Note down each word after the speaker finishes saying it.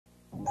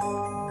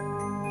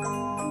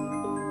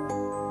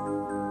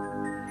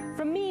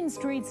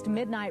Street's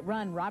midnight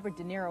run, Robert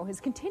De Niro has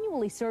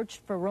continually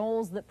searched for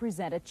roles that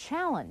present a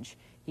challenge.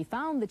 He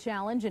found the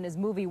challenge in his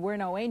movie We're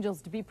No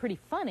Angels to be pretty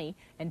funny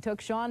and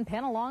took Sean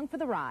Penn along for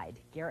the ride.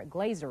 Garrett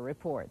Glazer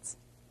reports.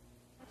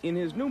 In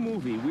his new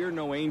movie, We're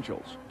No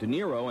Angels, De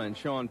Niro and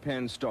Sean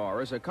Penn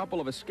star as a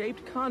couple of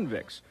escaped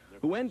convicts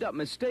who end up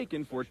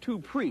mistaken for two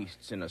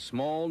priests in a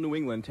small New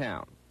England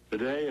town.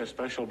 Today, a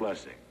special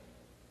blessing.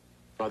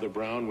 Father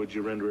Brown, would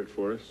you render it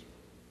for us?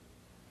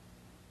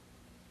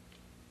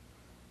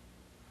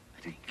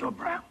 I think you're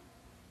Brown.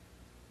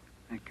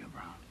 Thank you,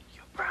 Brown.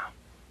 You're Brown.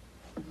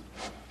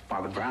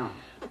 Father Brown.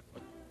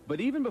 But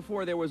even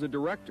before there was a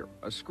director,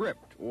 a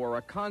script, or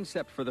a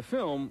concept for the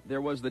film, there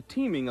was the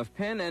teaming of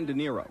Penn and De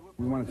Niro.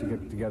 We wanted to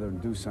get together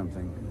and do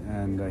something,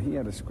 and he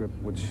had a script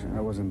which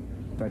I wasn't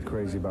that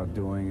crazy about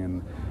doing,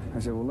 and I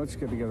said, well, let's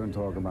get together and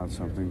talk about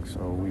something, so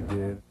we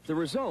did. The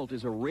result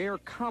is a rare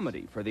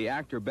comedy for the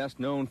actor best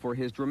known for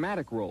his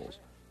dramatic roles: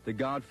 The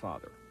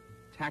Godfather,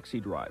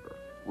 Taxi Driver,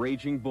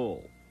 Raging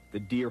Bull, The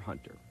Deer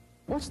Hunter.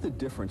 What's the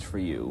difference for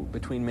you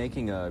between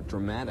making a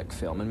dramatic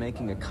film and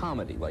making a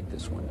comedy like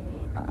this one?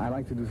 I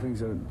like to do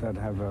things that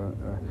have a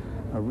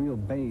real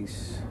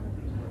base,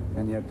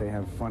 and yet they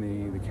have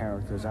the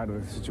characters out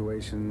of the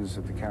situations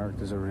that the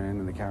characters are in,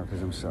 and the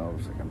characters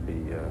themselves. They can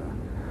be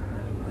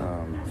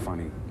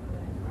funny,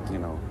 you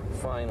know.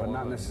 Fine, but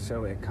not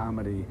necessarily a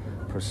comedy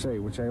per se,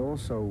 which I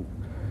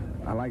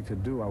like to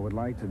do. I would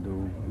like to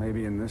do.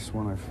 Maybe in this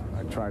one,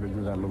 I try to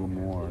do that a little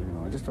more. You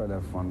know, I just try to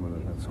have fun with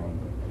it. That's all.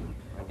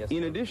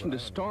 In addition to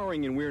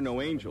starring in We're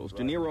No Angels,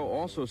 De Niro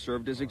also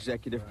served as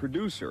executive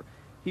producer.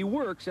 He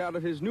works out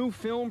of his new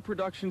film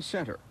production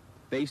center,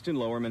 based in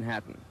Lower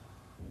Manhattan.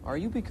 Are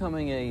you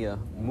becoming a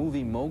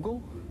movie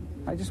mogul?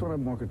 I just want to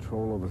have more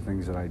control over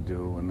things that I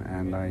do,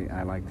 and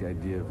I like the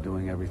idea of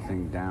doing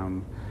everything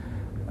down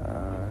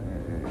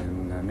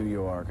in New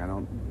York. I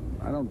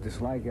don't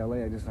dislike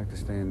L.A., I just like to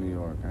stay in New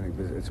York. I think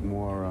it's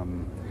more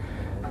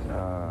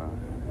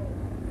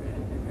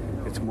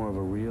of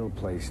a real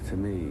place to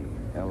me.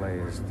 L.A.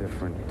 is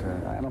different.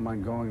 I don't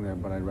mind going there,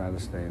 but I'd rather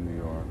stay in New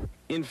York.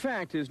 In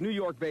fact, his New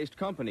York-based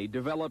company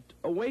developed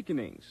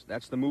Awakenings.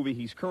 That's the movie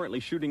he's currently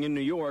shooting in New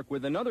York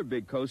with another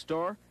big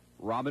co-star,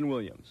 Robin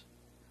Williams.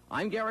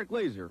 I'm Garrett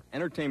Glazer,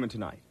 Entertainment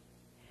Tonight.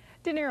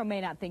 De Niro may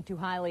not think too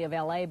highly of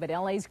L.A., but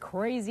L.A.'s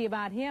crazy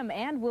about him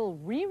and will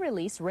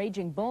re-release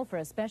Raging Bull for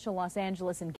a special Los Angeles and